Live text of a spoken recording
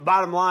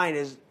Bottom line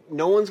is,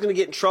 no one's going to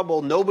get in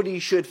trouble. Nobody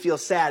should feel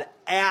sad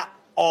at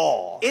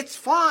all. It's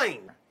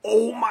fine.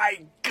 Oh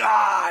my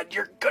God,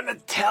 you're gonna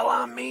tell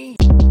on me?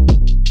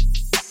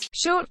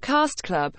 Short Cast Club